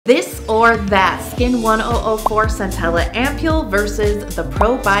or that, SKIN1004 Centella Ampoule versus the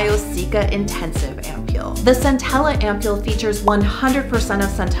Probio-Cica Intensive Ampoule. The Centella Ampoule features 100% of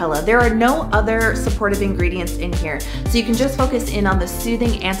centella. There are no other supportive ingredients in here, so you can just focus in on the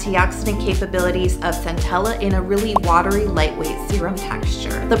soothing antioxidant capabilities of centella in a really watery, lightweight serum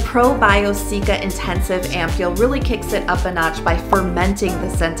texture. The Probio-Cica Intensive Ampoule really kicks it up a notch by fermenting the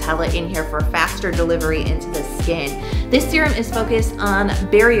centella in here for faster delivery into the skin. This serum is focused on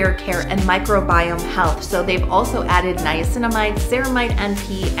barrier care and microbiome health, so they've also added niacinamide, ceramide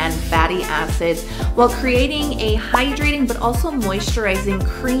NP, and fatty acids while creating a hydrating but also moisturizing,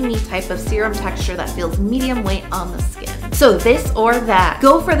 creamy type of serum texture that feels medium weight on the skin. So this or that,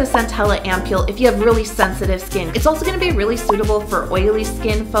 go for the Centella Ampoule if you have really sensitive skin. It's also going to be really suitable for oily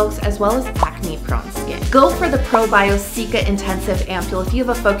skin folks as well as acne prone skin. Go for the Probio-Cica Intensive Ampoule if you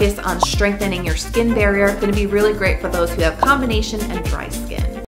have a focus on strengthening your skin barrier. It's going to be really great for those who have combination and dry skin.